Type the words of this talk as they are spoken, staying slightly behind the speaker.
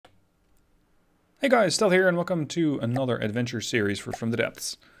Hey guys, Stealth here and welcome to another adventure series for From the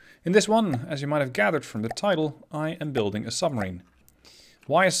Depths. In this one, as you might have gathered from the title, I am building a submarine.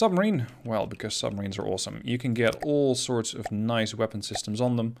 Why a submarine? Well, because submarines are awesome. You can get all sorts of nice weapon systems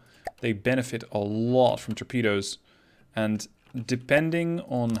on them. They benefit a lot from torpedoes. And depending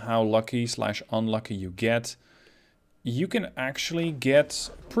on how lucky / unlucky you get, you can actually get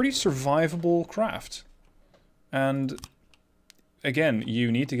pretty survivable craft. And again,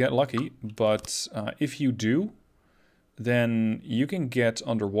 you need to get lucky, but if you do, then you can get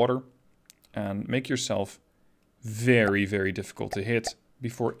underwater and make yourself very, very difficult to hit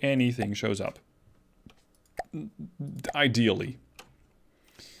before anything shows up. Ideally.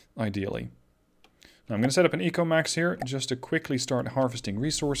 Now I'm going to set up an eco max here just to quickly start harvesting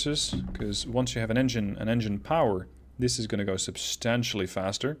resources, because once you have an engine power, this is going to go substantially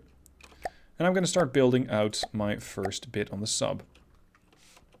faster. And I'm going to start building out my first bit on the sub.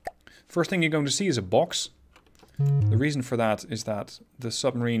 First thing you're going to see is a box. The reason for that is that the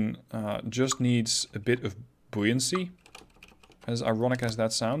submarine just needs a bit of buoyancy. As ironic as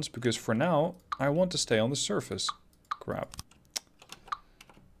that sounds, because for now I want to stay on the surface. Crap.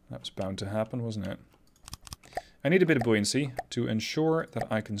 That was bound to happen, wasn't it? I need a bit of buoyancy to ensure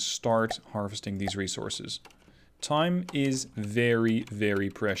that I can start harvesting these resources. Time is very, very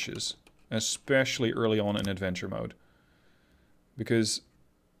precious. Especially early on in adventure mode. Because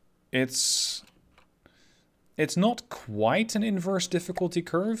it's not quite an inverse difficulty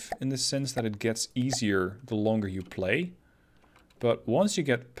curve in the sense that it gets easier the longer you play. But once you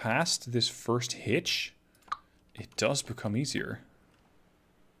get past this first hitch, it does become easier.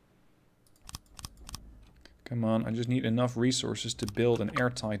 Come on, I just need enough resources to build an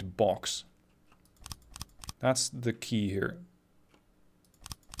airtight box. That's the key here.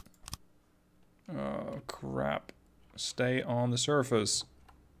 Oh, crap. Stay on the surface.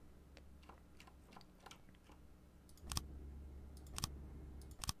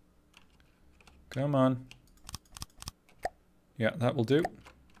 Come on. Yeah, that will do.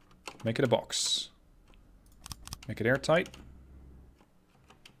 Make it a box. Make it airtight.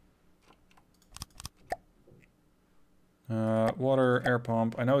 Water, air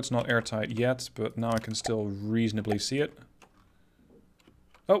pump. I know it's not airtight yet, but now I can still reasonably see it.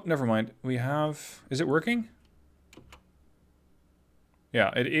 Oh, never mind. We have... Is it working?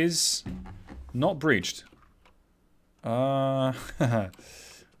 Yeah, it is not breached.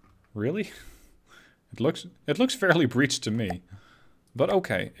 Really? It looks fairly breached to me. But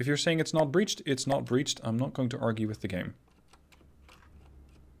okay, if you're saying it's not breached, it's not breached. I'm not going to argue with the game.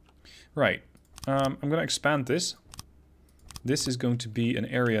 Right. I'm going to expand this. This is going to be an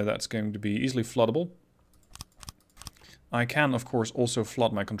area that's going to be easily floodable. I can, of course, also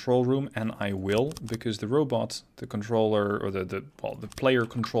flood my control room, and I will, because the robot, the controller, or the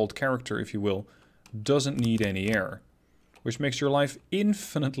player-controlled character, if you will, doesn't need any air. Which makes your life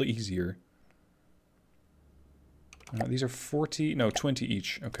infinitely easier. These are 20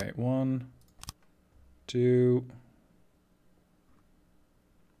 each. Okay, 1, 2,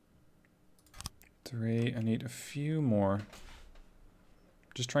 3. I need a few more.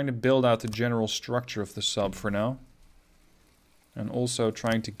 Just trying to build out the general structure of the sub for now. And also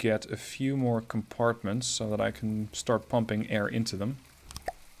trying to get a few more compartments so that I can start pumping air into them.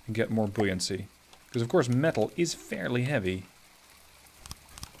 And get more buoyancy. Because of course metal is fairly heavy.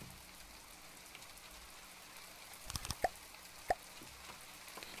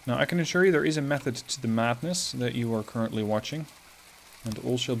 Now I can assure you there is a method to the madness that you are currently watching. And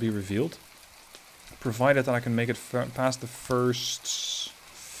all shall be revealed. Provided that I can make it past the first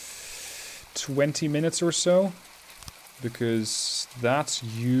 20 minutes or so. Because that's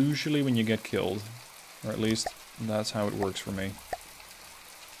usually when you get killed. Or at least that's how it works for me.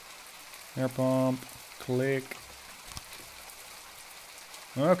 Air pump. Click.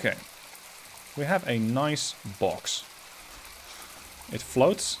 Okay. We have a nice box. It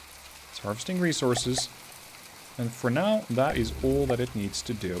floats. It's harvesting resources. And for now, that is all that it needs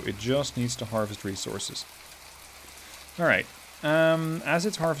to do. It just needs to harvest resources. Alright. As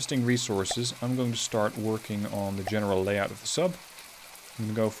it's harvesting resources, I'm going to start working on the general layout of the sub. I'm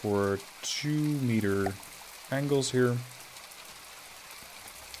going to go for 2-meter angles here.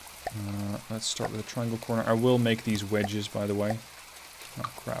 Let's start with a triangle corner. I will make these wedges, by the way.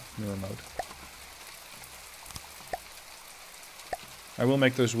 Oh crap, mirror mode. I will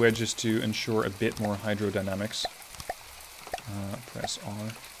make those wedges to ensure a bit more hydrodynamics. Press R.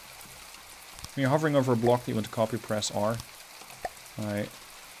 When you're hovering over a block that you want to copy, press R. I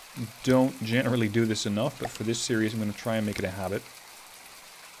don't generally do this enough, but for this series I'm going to try and make it a habit.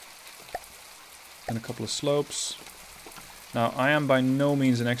 And a couple of slopes. Now, I am by no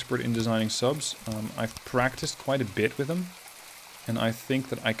means an expert in designing subs. I've practiced quite a bit with them, and I think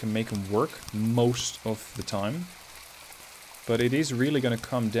that I can make them work most of the time. But it is really going to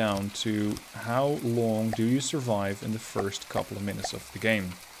come down to how long do you survive in the first couple of minutes of the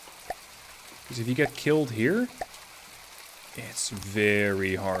game. Because if you get killed here, it's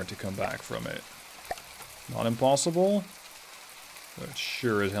very hard to come back from it. Not impossible, but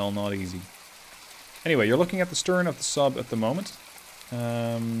sure as hell not easy. Anyway, you're looking at the stern of the sub at the moment.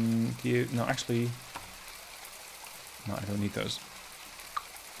 No, actually... No, I don't need those.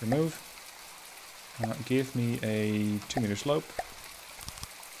 Remove. Give me a 2-meter slope.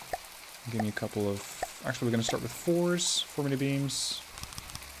 Give me a couple of... Actually, we're going to start with 4s, 4-meter beams.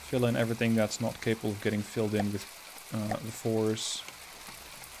 Fill in everything that's not capable of getting filled in with the 4s.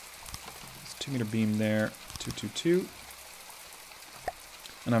 It's a 2-meter beam there. 2, 2, 2.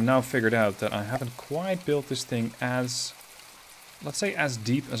 And I've now figured out that I haven't quite built this thing as, let's say, as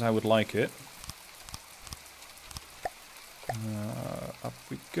deep as I would like it. Up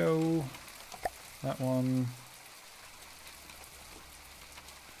we go. That one.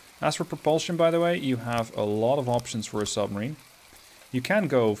 As for propulsion, by the way, you have a lot of options for a submarine. You can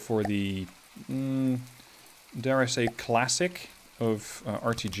go for the, dare I say, classic of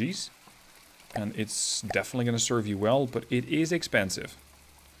RTGs. And it's definitely going to serve you well, but it is expensive.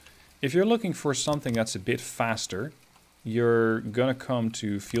 If you're looking for something that's a bit faster, you're gonna come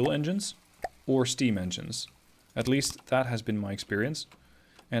to fuel engines or steam engines. At least that has been my experience.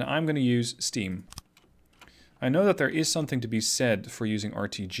 And I'm gonna use steam. I know that there is something to be said for using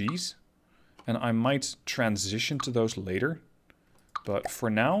RTGs, and I might transition to those later. But for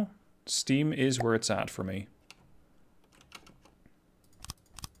now, steam is where it's at for me.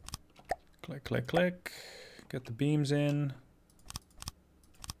 Click, click, click. Get the beams in.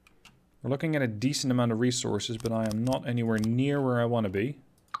 We're looking at a decent amount of resources, but I am not anywhere near where I want to be.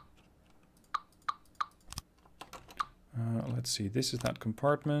 Let's see, this is that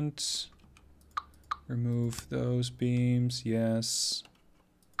compartment. Remove those beams, yes.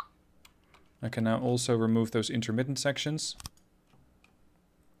 I can now also remove those intermittent sections.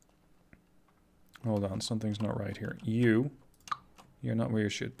 Hold on, something's not right here. You're not where you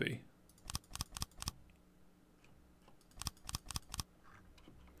should be.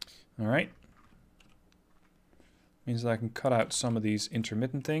 Alright. Means that I can cut out some of these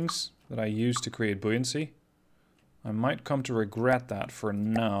intermittent things that I use to create buoyancy. I might come to regret that for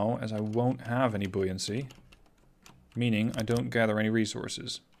now, as I won't have any buoyancy. Meaning I don't gather any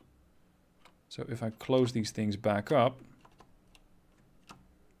resources. So if I close these things back up,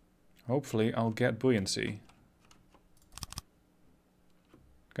 hopefully I'll get buoyancy.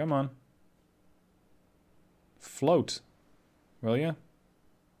 Come on. Float, will ya?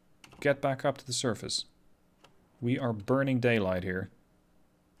 Get back up to the surface. We are burning daylight here.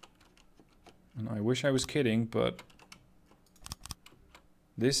 And I wish I was kidding, but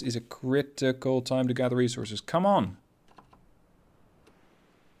this is a critical time to gather resources. Come on!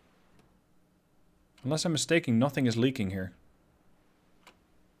 Unless I'm mistaken, nothing is leaking here.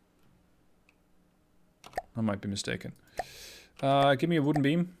 I might be mistaken. Give me a wooden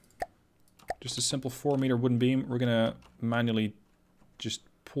beam. Just a simple 4-meter wooden beam. We're gonna manually just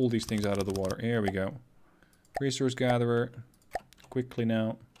pull these things out of the water. Here we go. Resource gatherer. Quickly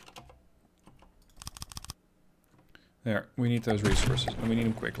now. There. We need those resources. And we need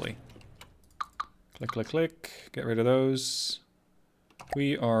them quickly. Click, click, click. Get rid of those.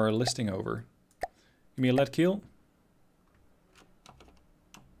 We are listing over. Give me a lead keel.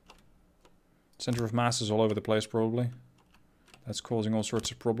 Center of mass is all over the place, probably. That's causing all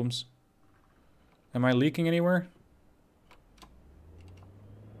sorts of problems. Am I leaking anywhere?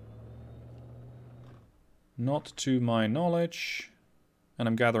 Not to my knowledge. And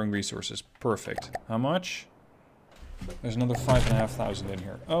I'm gathering resources. Perfect. How much? There's another 5,500 in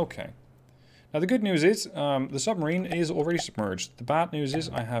here. Okay. Now the good news is, the submarine is already submerged. The bad news is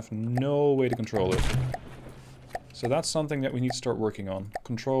I have no way to control it. So that's something that we need to start working on.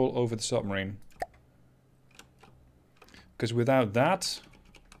 Control over the submarine. Because without that,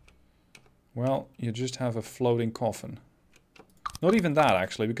 well, you just have a floating coffin. Not even that,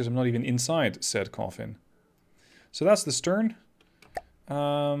 actually, because I'm not even inside said coffin. So that's the stern.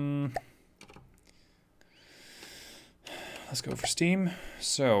 Let's go for steam.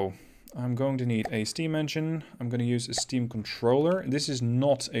 So, I'm going to need a steam engine. I'm going to use a steam controller. This is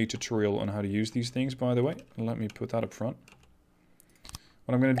not a tutorial on how to use these things, by the way. Let me put that up front.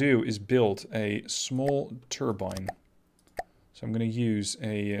 What I'm going to do is build a small turbine. So I'm going to use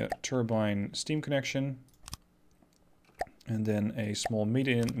a turbine steam connection. And then a small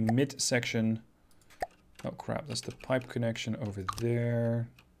mid-section Oh crap, that's the pipe connection over there.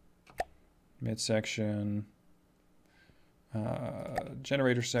 Midsection.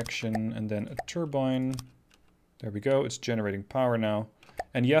 Generator section, and then a turbine. There we go, it's generating power now.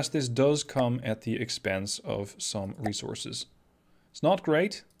 And yes, this does come at the expense of some resources. It's not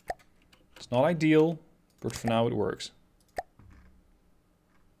great, it's not ideal, but for now it works.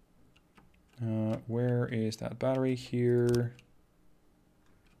 Where is that battery? Here.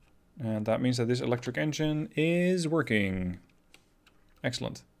 And that means that this electric engine is working.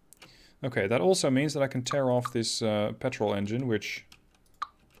 Excellent. Okay, that also means that I can tear off this petrol engine, which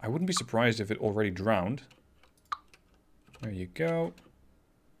I wouldn't be surprised if it already drowned. There you go.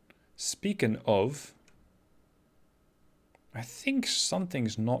 Speaking of, I think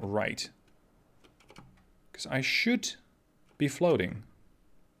something's not right. Because I should be floating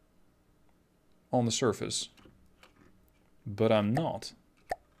on the surface, but I'm not.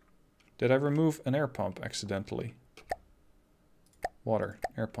 Did I remove an air pump accidentally? Water,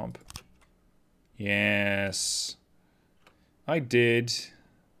 air pump. Yes, I did.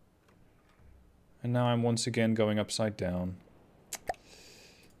 And now I'm once again going upside down.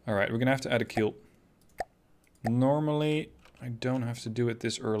 Alright, we're gonna have to add a keel. Normally, I don't have to do it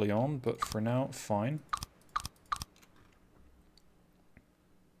this early on, but for now, fine.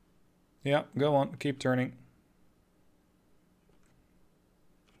 Yeah, go on, keep turning.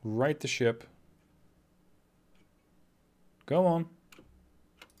 Right the ship. Go on.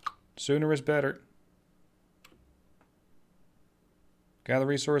 Sooner is better. Gather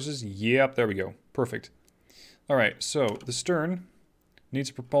resources. Yep, there we go. Perfect. Alright, so the stern needs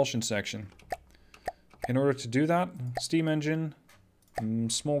a propulsion section. In order to do that, steam engine,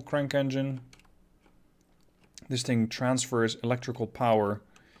 small crank engine. This thing transfers electrical power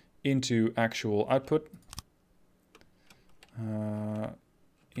into actual output.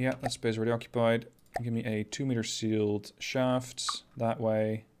 Yeah, that space already occupied. Give me a 2-meter sealed shaft that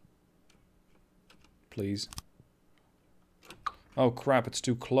way. Please. Oh crap, it's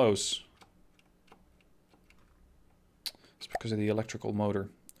too close. It's because of the electrical motor.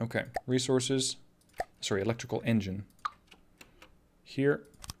 Okay, resources. Sorry, electrical engine. Here.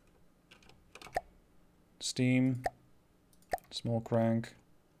 Steam. Small crank.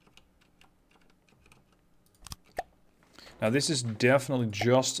 Now this is definitely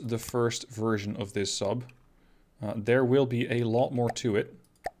just the first version of this sub. There will be a lot more to it.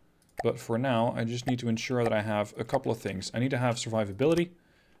 But for now, I just need to ensure that I have a couple of things. I need to have survivability.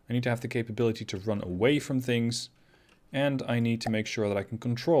 I need to have the capability to run away from things. And I need to make sure that I can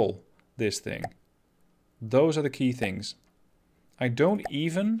control this thing. Those are the key things. I don't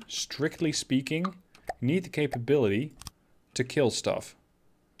even, strictly speaking, need the capability to kill stuff.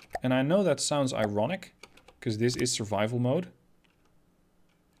 And I know that sounds ironic, because this is survival mode.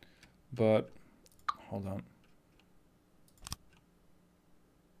 But, hold on.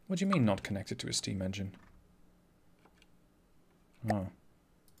 What do you mean not connected to a steam engine? Oh.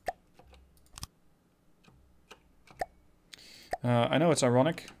 I know it's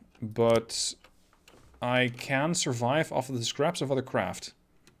ironic, but I can survive off of the scraps of other craft,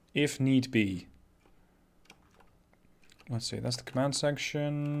 if need be. Let's see, that's the command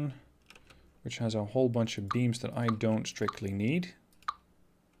section, which has a whole bunch of beams that I don't strictly need.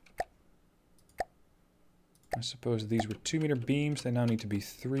 I suppose these were 2-meter beams, they now need to be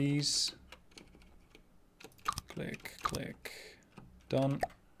 3s. Click, click. Done.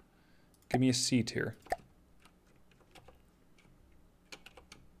 Give me a seat here.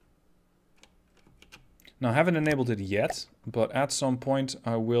 Now, I haven't enabled it yet, but at some point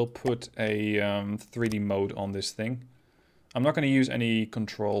I will put a 3D mode on this thing. I'm not going to use any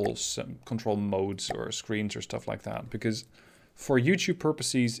control modes or screens or stuff like that, because for YouTube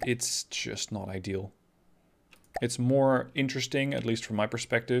purposes, it's just not ideal. It's more interesting, at least from my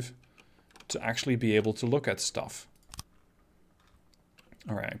perspective, to actually be able to look at stuff.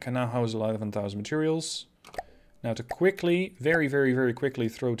 Alright, I can now house 11,000 materials. Now to quickly, very, very, very quickly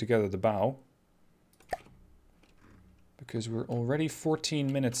throw together the bow. Because we're already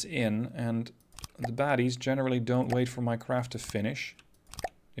 14 minutes in, and the baddies generally don't wait for my craft to finish,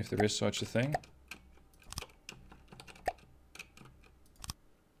 if there is such a thing.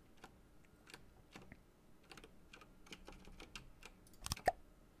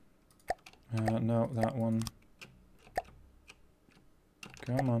 No, that one.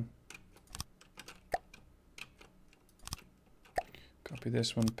 Come on. Copy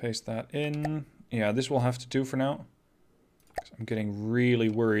this one, paste that in. Yeah, this will have to do for now. I'm getting really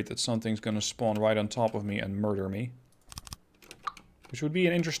worried that something's going to spawn right on top of me and murder me. Which would be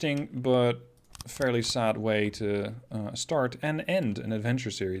an interesting but fairly sad way to start and end an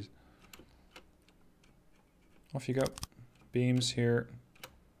adventure series. Off you go. Beams here.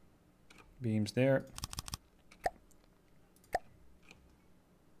 Beams there.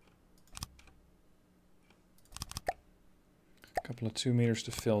 A couple of 2 meters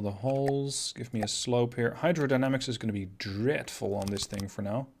to fill the holes. Give me a slope here. Hydrodynamics is going to be dreadful on this thing for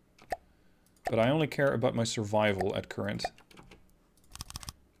now. But I only care about my survival at current.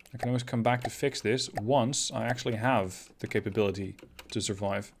 I can always come back to fix this once I actually have the capability to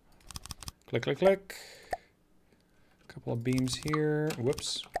survive. Click, click, click. A couple of beams here.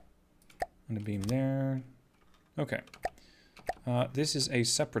 Whoops. And a beam there. Okay. This is a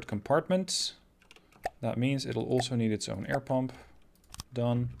separate compartment. That means it'll also need its own air pump.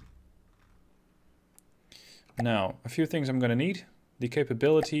 Done. Now, a few things I'm going to need. The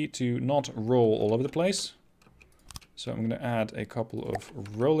capability to not roll all over the place. So I'm going to add a couple of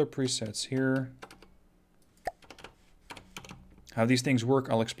roller presets here. How these things work,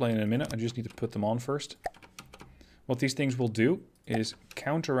 I'll explain in a minute. I just need to put them on first. What these things will do is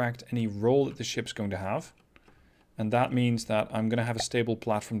counteract any roll that the ship's going to have. And that means that I'm going to have a stable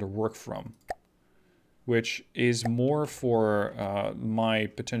platform to work from. Which is more for my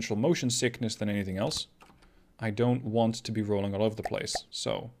potential motion sickness than anything else. I don't want to be rolling all over the place.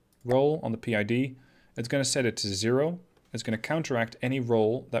 So, roll on the PID. It's going to set it to 0. It's going to counteract any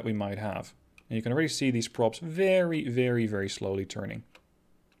roll that we might have. And you can already see these props very, very, very slowly turning.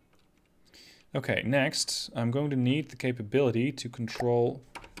 Okay, next, I'm going to need the capability to control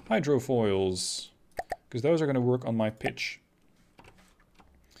hydrofoils. Because those are going to work on my pitch.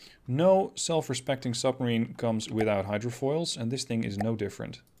 No self-respecting submarine comes without hydrofoils, and this thing is no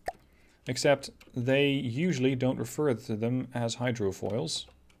different. Except they usually don't refer to them as hydrofoils.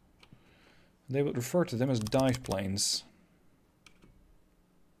 They would refer to them as dive planes.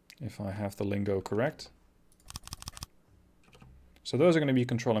 If I have the lingo correct. So those are going to be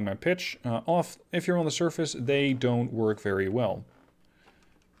controlling my pitch. If you're on the surface, they don't work very well.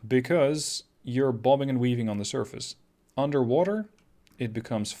 Because you're bobbing and weaving on the surface. Underwater, it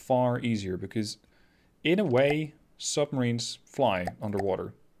becomes far easier because, in a way, submarines fly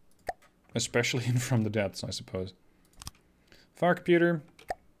underwater. Especially from the depths, I suppose. Fire computer.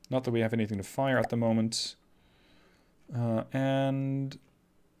 Not that we have anything to fire at the moment. And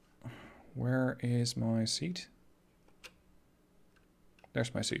where is my seat?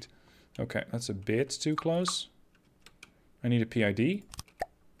 There's my seat. Okay, that's a bit too close. I need a PID.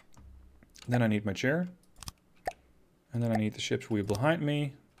 Then I need my chair. And then I need the ship's wheel behind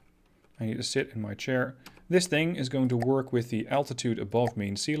me. I need to sit in my chair. This thing is going to work with the altitude above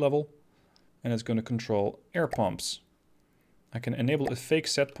mean sea level. And it's going to control air pumps. I can enable a fake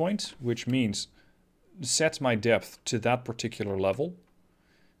set point, which means set my depth to that particular level.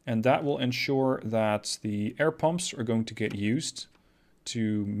 And that will ensure that the air pumps are going to get used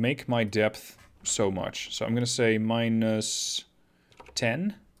to make my depth so much. So I'm going to say minus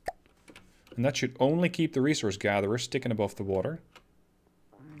 10. And that should only keep the resource gatherer sticking above the water.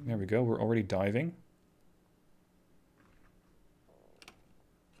 There we go, we're already diving.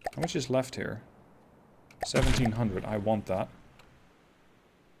 How much is left here? 1700, I want that.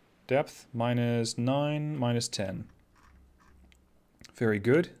 Depth, minus 9, minus 10. Very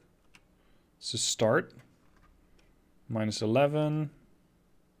good. So start. Minus 11.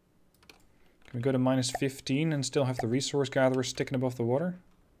 Can we go to minus 15 and still have the resource gatherer sticking above the water?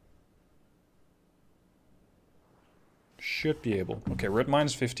 Should be able. Okay, we're at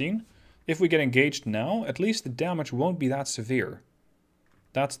minus 15. If we get engaged now, at least the damage won't be that severe.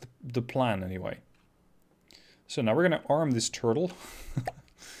 That's the plan anyway. So now we're going to arm this turtle.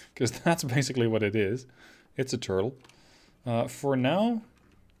 Because that's basically what it is. It's a turtle. For now,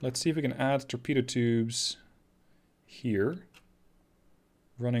 let's see if we can add torpedo tubes here.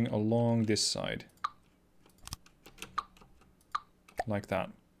 Running along this side. Like that.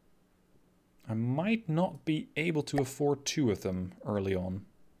 I might not be able to afford 2 of them early on.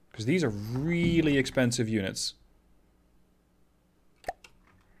 Because these are really expensive units.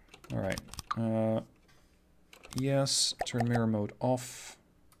 Alright. Yes, turn mirror mode off.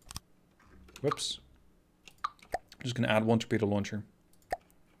 Whoops. I'm just going to add 1 torpedo launcher.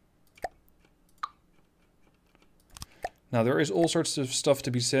 Now there is all sorts of stuff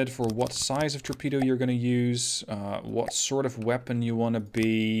to be said for what size of torpedo you're going to use, what sort of weapon you want to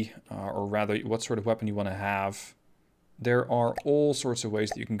be, or rather what sort of weapon you want to have. There are all sorts of ways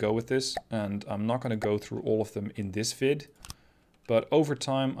that you can go with this, and I'm not going to go through all of them in this vid. But over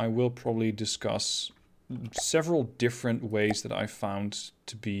time I will probably discuss several different ways that I found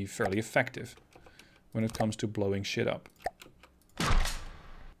to be fairly effective when it comes to blowing shit up.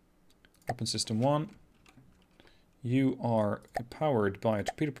 Weapon system 1. You are powered by a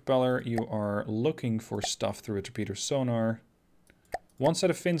torpedo propeller. You are looking for stuff through a torpedo sonar. One set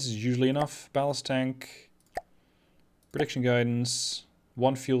of fins is usually enough. Ballast tank. Prediction guidance.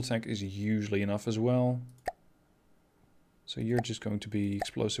 One fuel tank is usually enough as well. So you're just going to be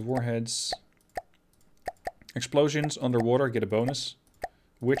explosive warheads. Explosions underwater get a bonus,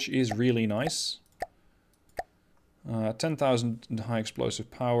 which is really nice. 10,000 high explosive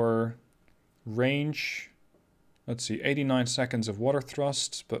power. Range. Let's see, 89 seconds of water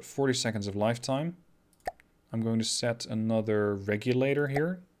thrust, but 40 seconds of lifetime. I'm going to set another regulator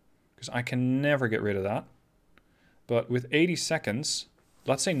here, because I can never get rid of that. But with 80 seconds,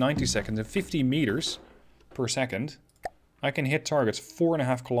 let's say 90 seconds, and 50 meters per second, I can hit targets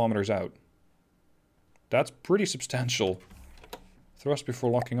 4.5 kilometers out. That's pretty substantial. Thrust before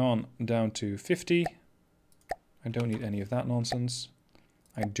locking on down to 50. I don't need any of that nonsense.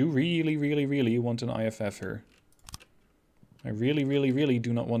 I do really want an IFF here. I really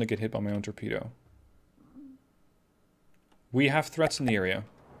do not want to get hit by my own torpedo. We have threats in the area.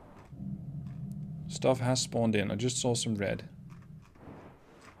 Stuff has spawned in. I just saw some red.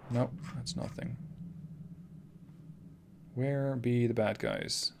 Nope, that's nothing. Where be the bad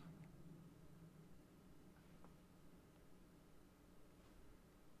guys?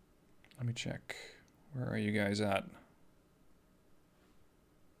 Let me check. Where are you guys at?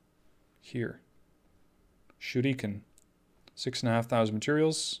 Here. Shuriken. 6,500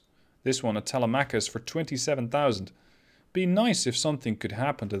 materials. This one, a Telemachus for 27,000. Be nice if something could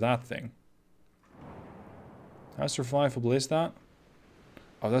happen to that thing. How survivable is that?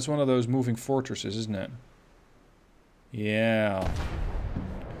 Oh, that's one of those moving fortresses, isn't it? Yeah.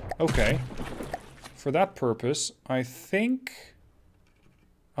 Okay. For that purpose, I think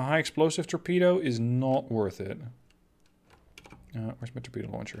a high explosive torpedo is not worth it. Where's my torpedo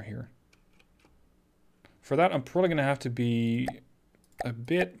launcher? Here. For that, I'm probably going to have to be a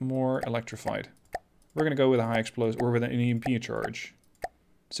bit more electrified. We're going to go with a high explosive, or with an EMP charge.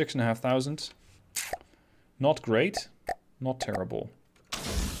 6,500. Not great. Not terrible.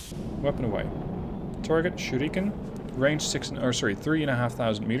 Weapon away. Target, Shuriken. Range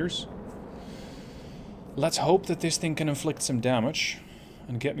 3,500 meters. Let's hope that this thing can inflict some damage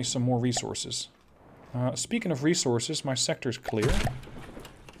and get me some more resources. Speaking of resources, my sector's clear.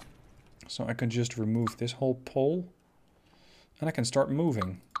 So I can just remove this whole pole. And I can start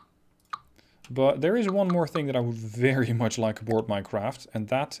moving. But there is one more thing that I would very much like aboard my craft. And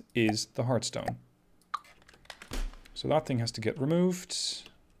that is the Heartstone. So that thing has to get removed. It's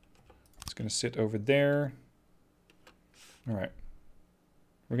going to sit over there. Alright.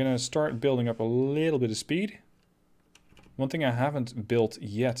 We're going to start building up a little bit of speed. One thing I haven't built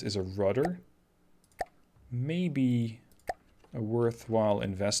yet is a rudder. Maybe a worthwhile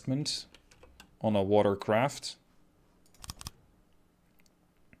investment on a watercraft.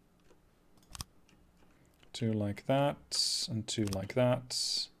 2 like that, and 2 like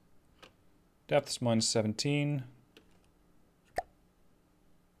that. Depth's -17.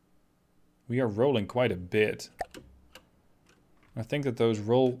 We are rolling quite a bit. I think that those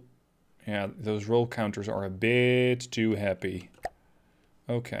roll counters are a bit too happy.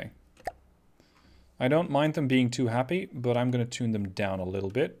 Okay. I don't mind them being too happy, but I'm going to tune them down a little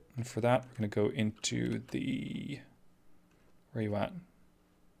bit. And for that, we're going to go into the... Where are you at?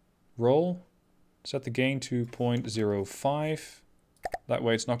 Roll. Set the gain to 0.05. That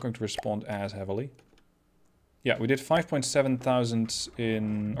way it's not going to respond as heavily. Yeah, we did 5,700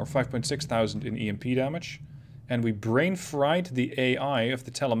 in... or 5,600 in EMP damage. And we brain fried the AI of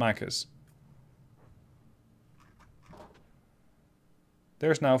the Telemachus.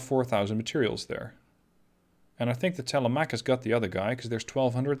 There's now 4,000 materials there. And I think the Telemachus got the other guy, because there's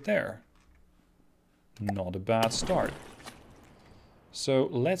 1,200 there. Not a bad start. So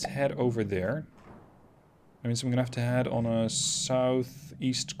let's head over there. That means I'm going to have to head on a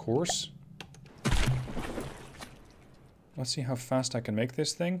southeast course. Let's see how fast I can make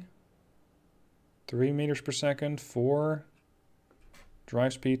this thing. 3 meters per second, 4.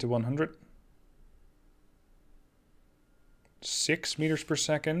 Drive speed to 100. 6 meters per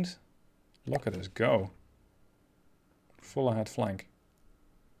second. Look at us go. Full ahead flank.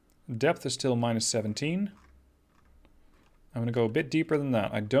 Depth is still -17. I'm going to go a bit deeper than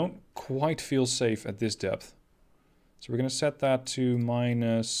that. I don't quite feel safe at this depth. So we're going to set that to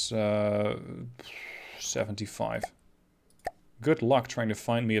 -75. Good luck trying to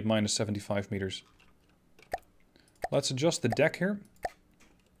find me at -75 meters. Let's adjust the deck here.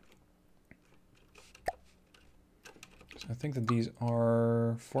 So I think that these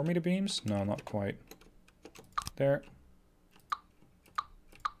are 4-meter beams. No, not quite. There.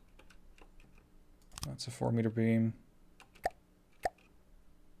 That's a 4 meter beam.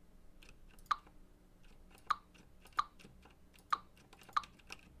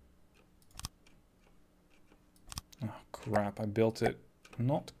 Oh crap, I built it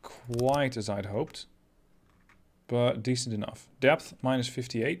not quite as I'd hoped, but decent enough. Depth, minus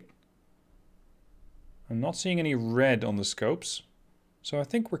 58. I'm not seeing any red on the scopes, so I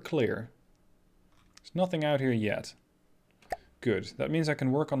think we're clear. There's nothing out here yet. Good. That means I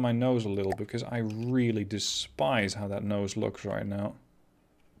can work on my nose a little, because I really despise how that nose looks right now.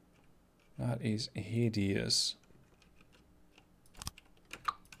 That is hideous.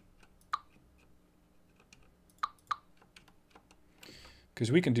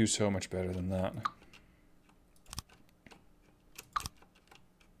 Because we can do so much better than that.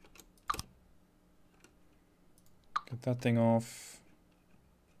 Get that thing off.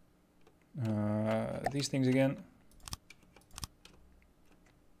 These things again.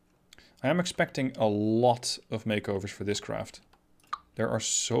 I am expecting a lot of makeovers for this craft. There are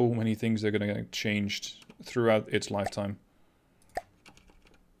so many things that are going to get changed throughout its lifetime.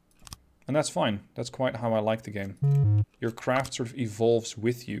 And that's fine. That's quite how I like the game. Your craft sort of evolves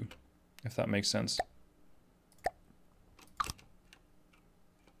with you, if that makes sense.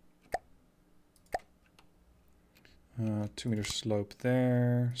 2 meter slope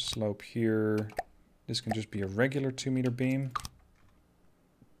there, slope here. This can just be a regular 2 meter beam.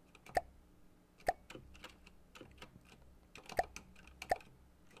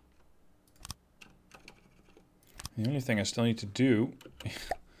 The only thing I still need to do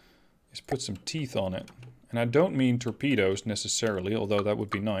is put some teeth on it. And I don't mean torpedoes necessarily, although that would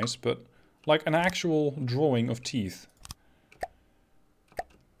be nice, but like an actual drawing of teeth.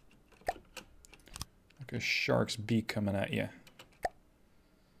 Like a shark's beak coming at you.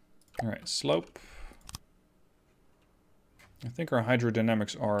 Alright, slope. I think our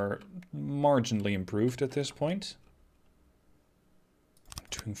hydrodynamics are marginally improved at this point. I'm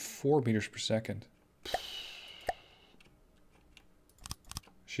doing 4 meters per second.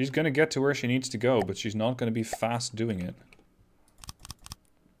 She's going to get to where she needs to go, but she's not going to be fast doing it.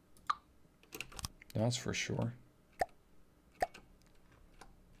 That's for sure.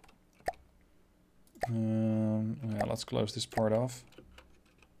 Yeah, let's close this part off.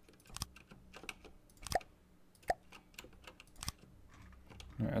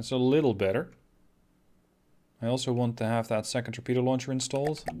 Alright, that's a little better. I also want to have that second torpedo launcher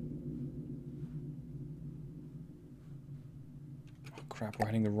installed. Oh crap, we're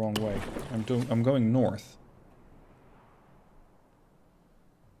heading the wrong way. I'm going north.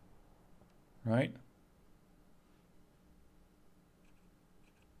 Right?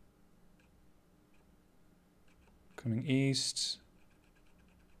 Coming east.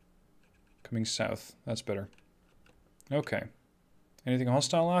 Coming south. That's better. Okay. Anything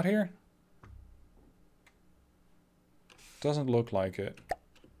hostile out here? Doesn't look like it.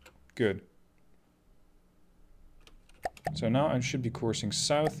 Good. So now I should be coursing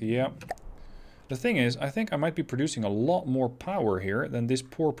south. Yep. The thing is, I think I might be producing a lot more power here than this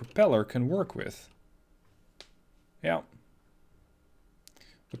poor propeller can work with. Yeah.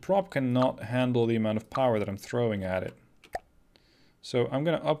 The prop cannot handle the amount of power that I'm throwing at it. So I'm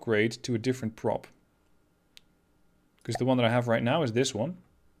going to upgrade to a different prop. Because the one that I have right now is this one.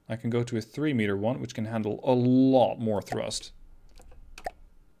 I can go to a 3 meter one, which can handle a lot more thrust.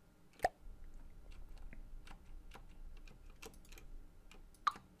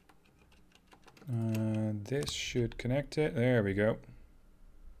 This should connect it. There we go.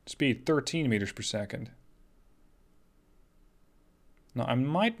 Speed 13 meters per second. Now, I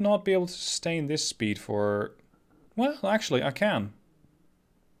might not be able to sustain this speed for... Well, actually, I can.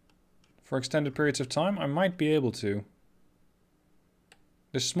 For extended periods of time, I might be able to.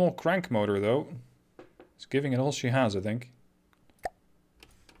 This small crank motor, though, is giving it all she has, I think.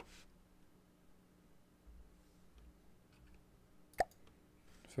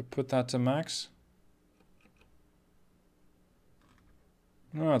 If I put that to max...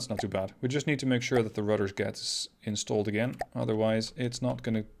 No, it's not too bad. We just need to make sure that the rudders get installed again. Otherwise, it's not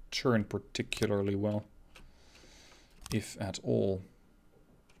going to churn particularly well. If at all.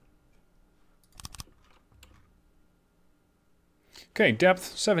 Okay,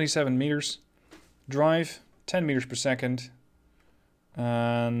 depth, 77 meters. Drive, 10 meters per second.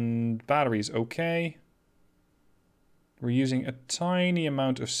 And batteries, okay. We're using a tiny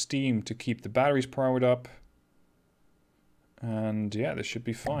amount of steam to keep the batteries powered up. And yeah, this should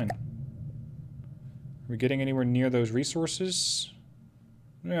be fine. Are we getting anywhere near those resources?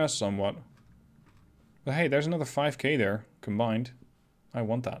 Yeah, somewhat. But hey, there's another 5k there, combined. I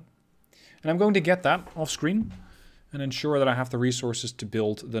want that. And I'm going to get that off screen. and ensure that I have the resources to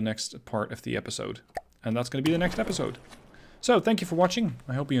build the next part of the episode. And that's going to be the next episode. So, thank you for watching.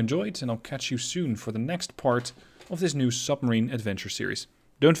 I hope you enjoyed, and I'll catch you soon for the next part of this new Submarine adventure series.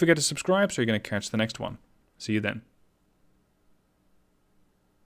 Don't forget to subscribe so you're going to catch the next one. See you then.